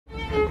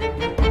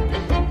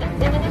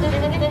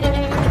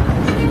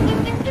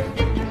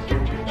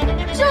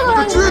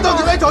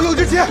幼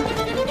稚期，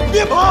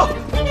别跑！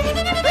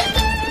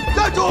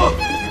站住！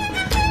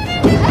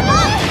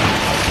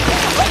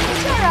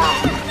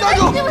站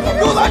住！给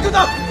我拦住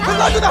他！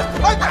拦住他！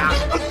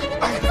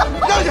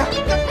让下！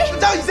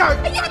让一下！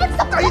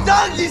哎呀，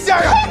让一下啊！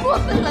太过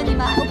分了，你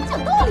们！我不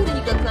讲道理的一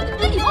个个的，一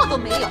点礼貌都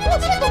没有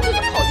，5000多米就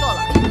跑掉了，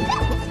太过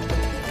分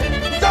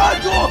了！站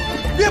住！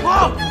别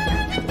跑！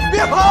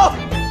别跑！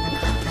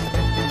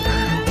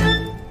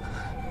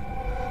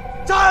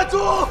站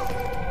住！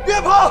别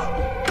跑！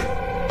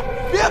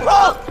别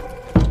跑！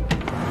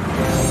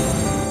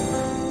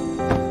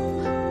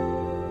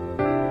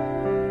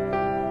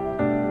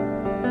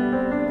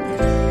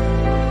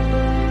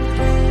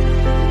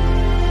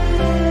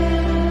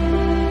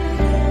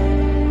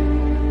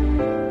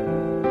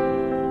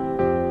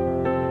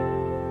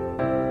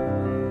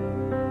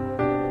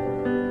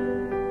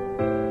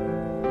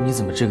你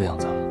怎么这个样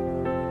子啊？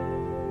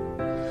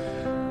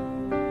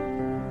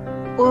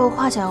我有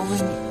话想要问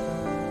你。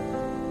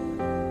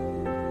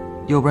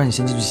要不然你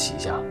先进去洗一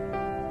下，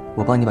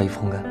我帮你把衣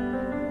服烘干。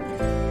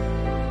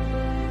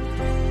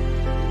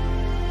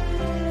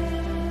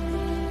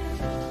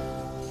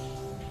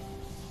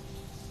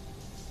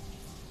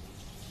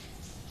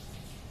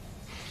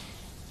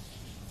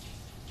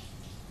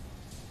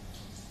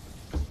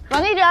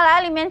王记者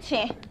来，里面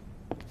请。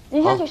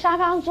您先去沙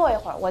发上坐一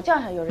会儿，我叫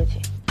一下尤志奇。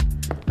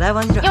来，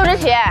王记者。尤志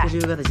奇，这是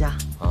优哥的家。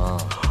啊。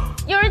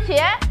尤志奇，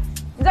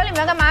你在里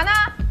面干嘛呢？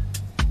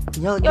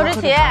你要尤志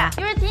奇，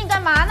尤志奇，你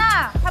干嘛呢？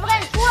还不赶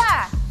紧出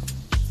来！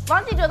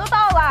王记者都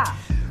到了。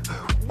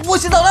我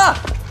洗澡了。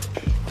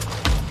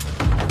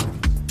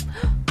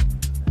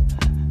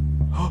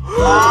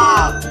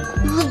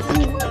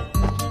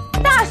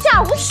大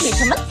下午洗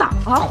什么澡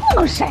啊？糊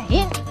弄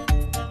谁？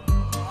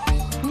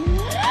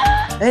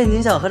哎，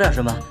您想喝点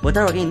什么？我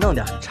待会儿给你弄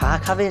点茶、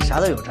咖啡，啥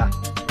都有这儿。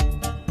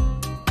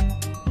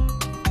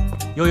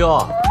悠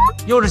悠，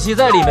幼稚期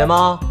在里面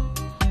吗？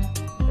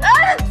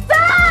在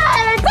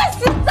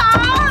洗澡。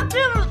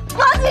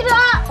王记者，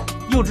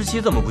幼稚期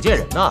怎么不见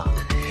人呢？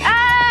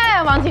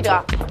哎，王记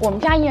者，我们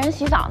家艺人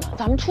洗澡呢，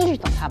咱们出去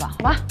等他吧，好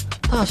吧？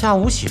大下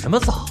午洗什么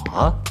澡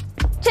啊？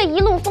这一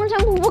路风尘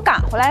仆仆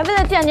赶回来，为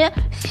了见您，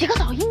洗个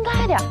澡应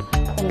该的呀。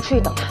我们出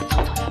去等他，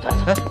走。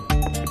哎，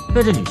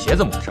那这女鞋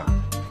怎么回事？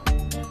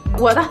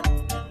我的。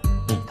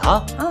你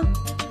的？嗯。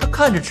它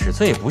看着尺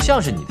寸也不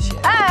像是你的鞋。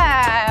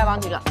哎，王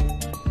记者，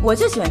我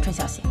就喜欢穿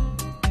小鞋。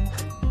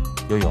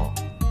悠悠，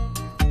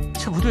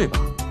这不对吧？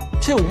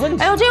这有问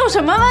题。哎呦，这有什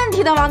么问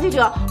题的，王记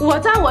者？我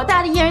在我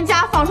带的艺人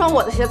家放双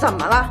我的鞋，怎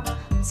么了？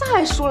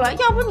再说了，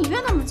要不你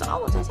约那么早，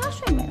我在家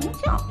睡美容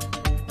觉。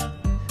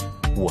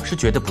我是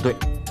觉得不对，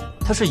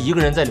他是一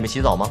个人在里面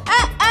洗澡吗？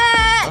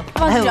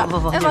王记者，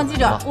王记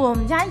者，啊我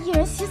们家艺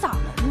人洗澡呢，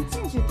您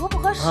进去多不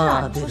合适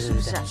啊！你说是不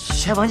是？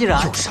哎，王记者，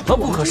有什么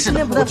不合适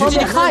的？我就进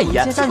去看一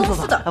眼。先上去坐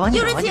吧。王记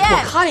者，我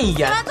看一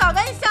眼。洗完澡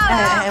赶紧下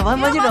来啊！哎，王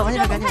记者，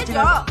赶紧太久。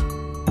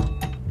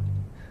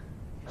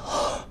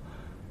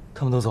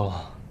他们都走了。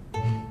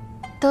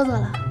都走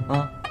了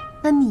啊？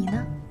那你呢？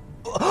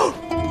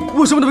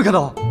我什么都没看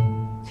到。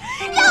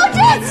幼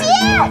稚期，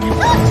给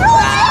我出去！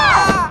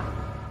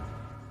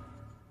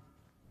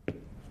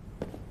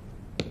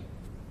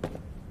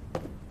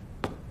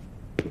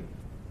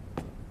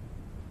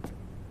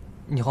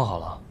你换好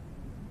了？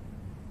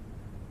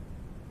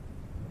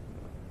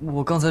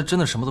我刚才真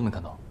的什么都没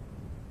看到。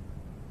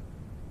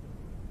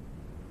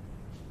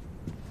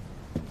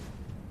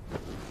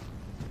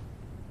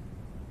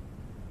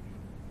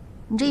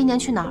你这一年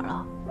去哪儿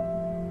了？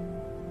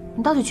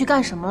你到底去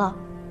干什么了？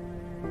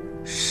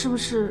是不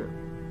是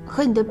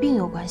和你的病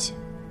有关系？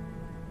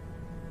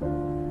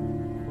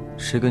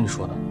谁跟你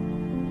说的？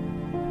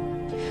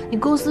你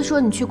公司说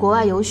你去国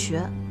外游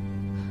学，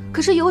可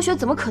是游学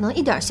怎么可能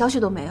一点消息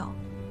都没有？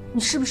你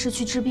是不是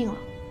去治病了？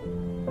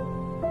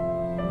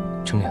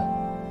程年，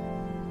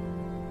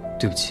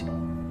对不起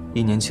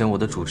，1年前我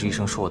的主治医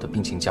生说我的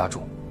病情加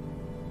重，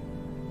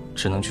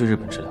只能去日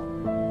本治疗。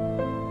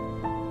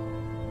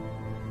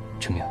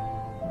程年，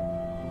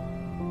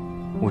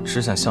我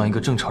只想像一个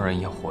正常人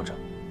一样活着，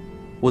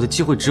我的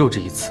机会只有这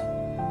一次。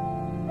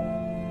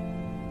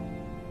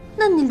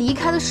那你离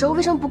开的时候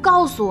为什么不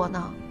告诉我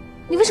呢？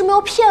你为什么要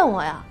骗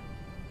我呀？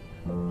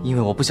因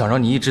为我不想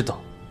让你一直等，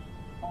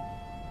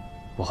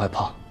我害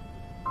怕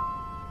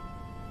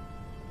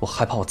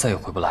我再也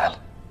回不来了。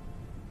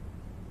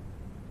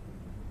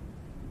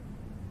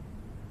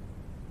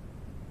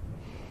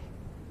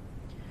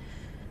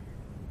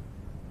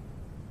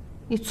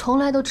你从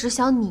来都只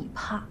想你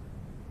怕，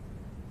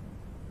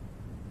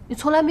你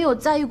从来没有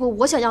在意过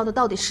我想要的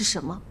到底是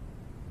什么。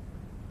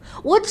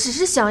我只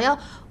是想要，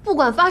不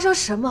管发生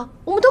什么，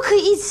我们都可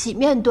以一起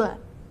面对。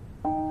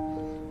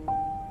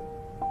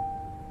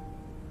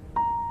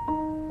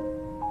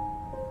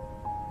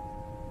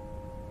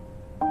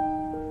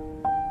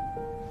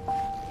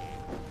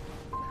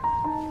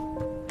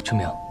程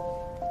明，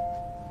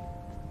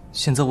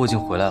现在我已经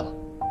回来了，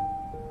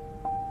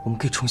我们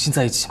可以重新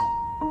在一起吗？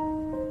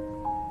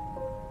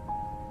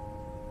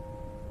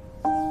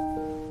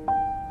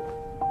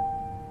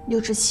刘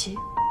志奇，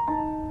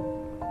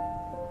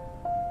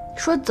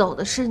说走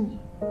的是你，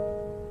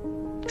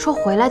说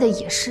回来的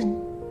也是你。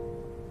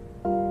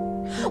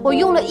我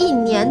用了1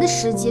年的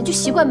时间就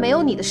习惯没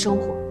有你的生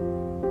活。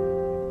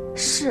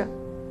是，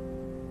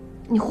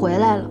你回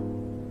来了，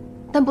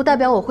但不代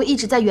表我会一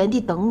直在原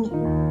地等你。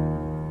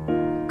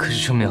可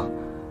是程明，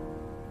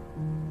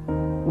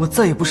我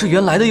再也不是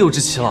原来的幼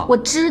稚期了。我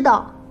知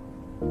道，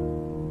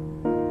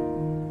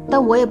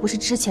但我也不是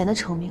之前的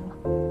程明了。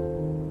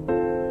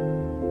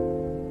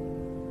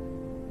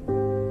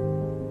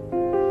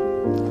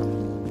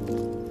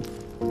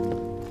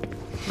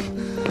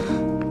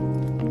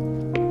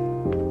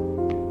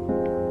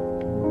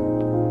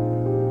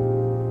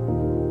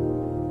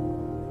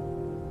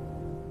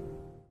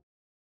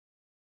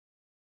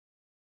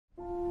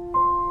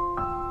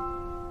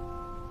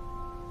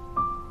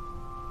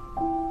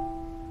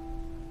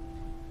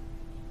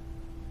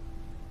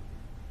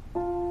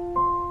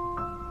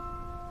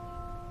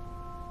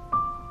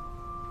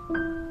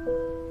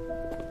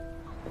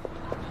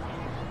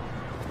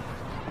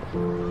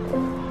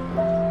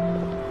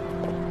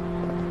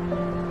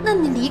那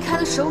你离开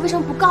的时候为什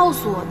么不告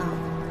诉我呢？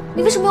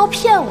你为什么要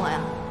骗我呀？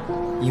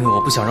因为我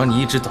不想让你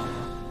一直等，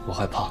我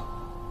害怕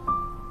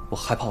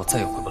我再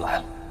也回不来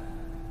了。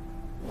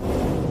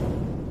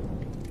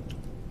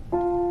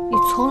你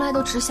从来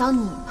都只想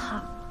你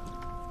怕，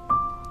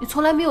你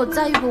从来没有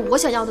在意过我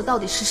想要的到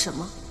底是什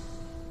么。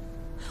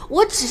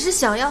我只是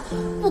想要，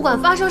不管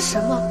发生什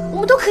么，我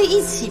们都可以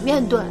一起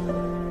面对。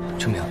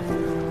程明，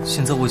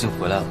现在我已经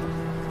回来了，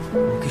我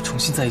们可以重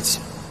新在一起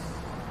吗？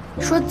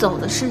说走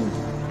的是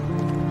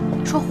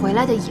你，说回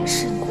来的也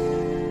是你。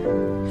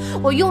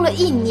我用了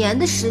1年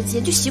的时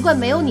间就习惯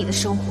没有你的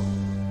生活。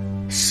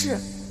是，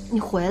你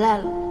回来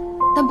了，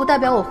但不代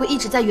表我会一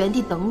直在原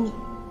地等你。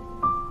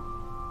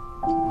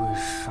为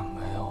什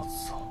么要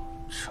走，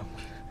程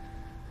明？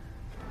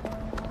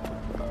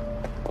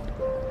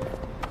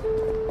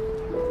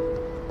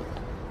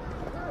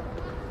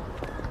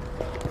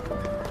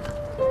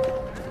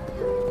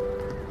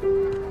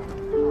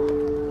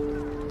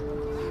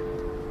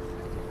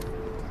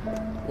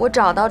我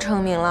找到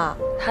程明了，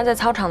他在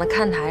操场的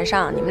看台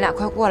上，你们俩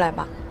快过来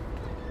吧。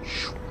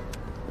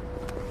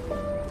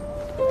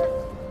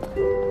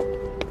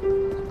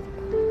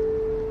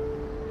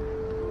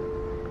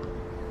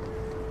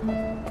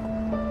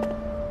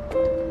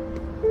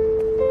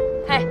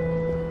嘿，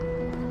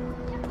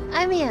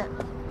艾米，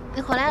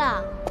你回来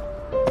了？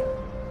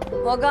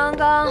我刚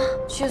刚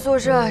去宿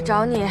舍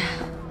找你，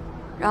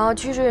然后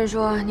曲顺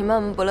说你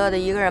闷闷不乐的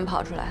一个人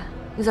跑出来，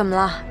你怎么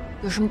了？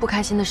有什么不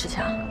开心的事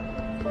情啊？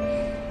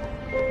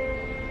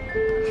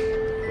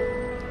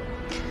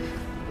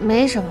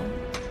没什么，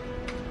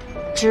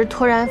只是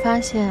突然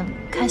发现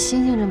看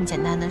星星这么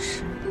简单的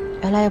事，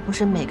原来也不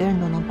是每个人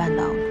都能办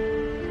到的。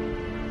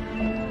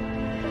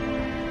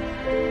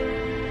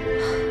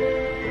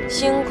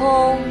星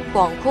空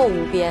广阔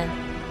无边，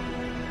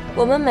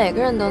我们每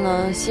个人都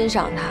能欣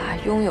赏它、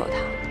拥有它，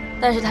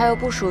但是它又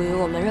不属于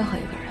我们任何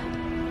一个人，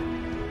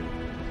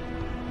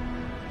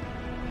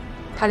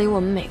它离我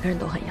们每个人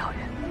都很遥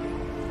远，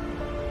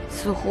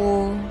似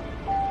乎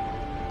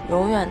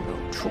永远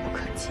都触不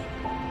可及。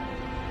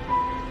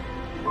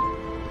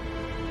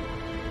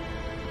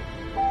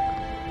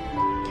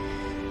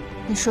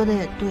你说的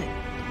也对，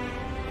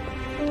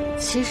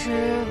其实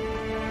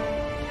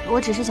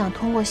我只是想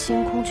通过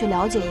星空去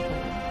了解一个人，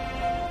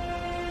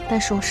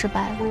但是我失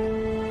败了。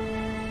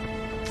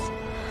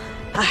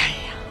哎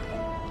呀，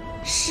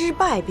失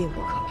败并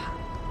不可怕，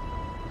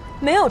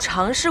没有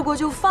尝试过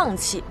就放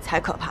弃才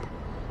可怕。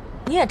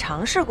你也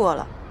尝试过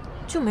了，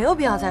就没有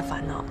必要再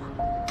烦恼了。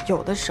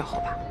有的时候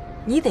吧，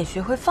你得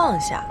学会放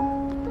下。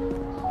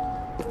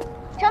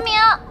程明，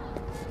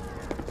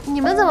你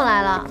们怎么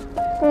来了？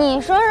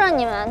你说说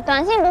你们，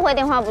短信不回，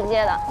电话不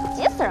接的，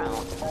急死人了。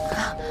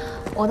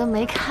我都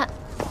没看。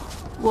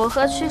我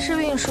和曲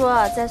世运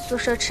说在宿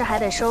舍吃还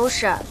得收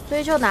拾，所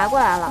以就拿过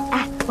来了。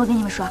哎，我跟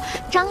你们说，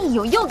张艺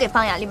友又给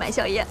方雅丽买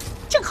宵夜，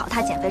正好她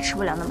减肥吃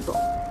不了那么多，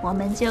我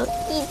们就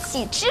一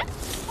起吃。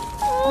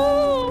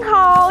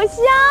好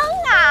香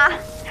啊！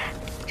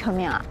程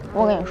明啊，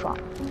我跟你说，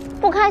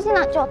不开心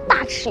呢就要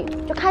大吃一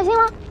顿，就开心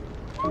了。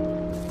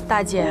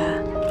大姐，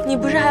你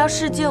不是还要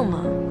试镜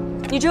吗？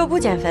你这又不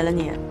减肥了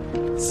你？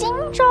今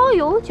朝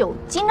有酒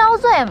今朝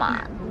醉嘛，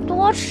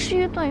多吃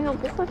一顿又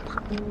不会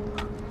胖。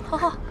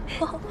好。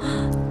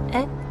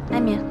哎，艾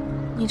米，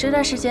你这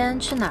段时间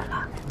去哪儿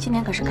了？今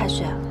年可是开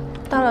学，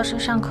大老师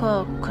上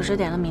课可是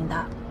点了名的。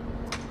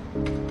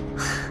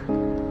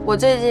我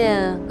最近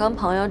跟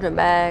朋友准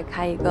备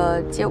开一个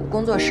街舞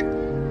工作室，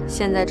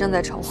现在正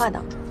在筹划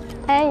当中。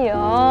哎呦，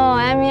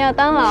艾米要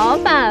当老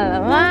板了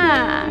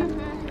嘛！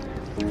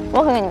我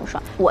可跟你们说，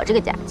我这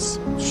个假期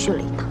去了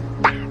一趟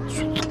大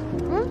剧组。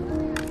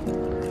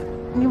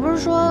你不是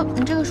说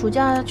你这个暑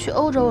假去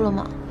欧洲了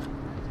吗？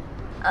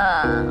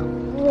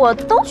我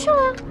都去了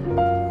呀。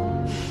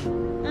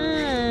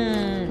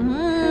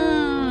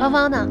芳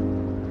芳呢？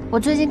我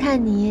最近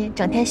看你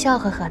整天笑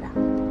呵呵的，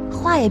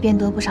话也变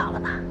多不少了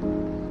吧？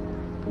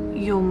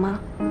有吗？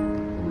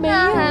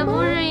那还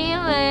不是因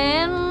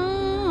为……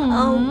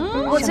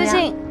我最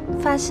近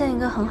发现一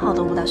个很好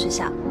的舞蹈学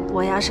校，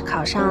我要是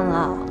考上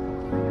了，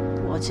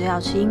我就要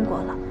去英国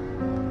了。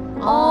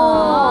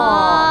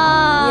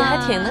哦，你还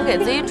挺能给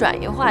自己转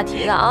移话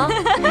题的啊。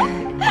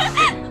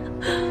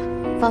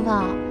芳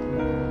芳，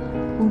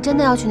你真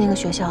的要去那个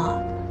学校啊？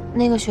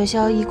那个学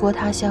校异国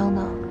他乡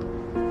的，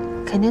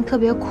肯定特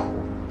别苦，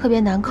特别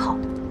难考。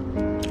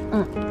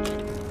嗯，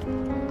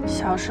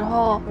小时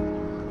候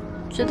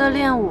觉得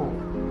练舞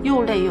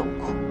又累又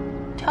苦，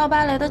跳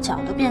芭蕾的脚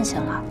都变形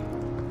了，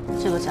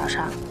这个脚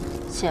上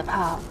血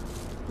泡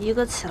一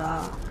个起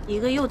了一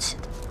个又起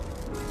的，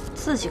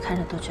自己看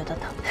着都觉得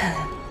疼。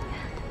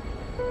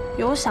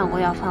有想过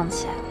要放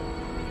弃，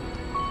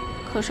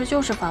可是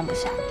就是放不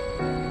下。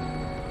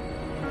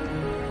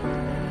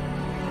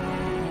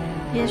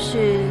也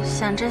许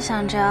想着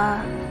想着，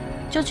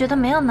就觉得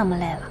没有那么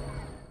累了。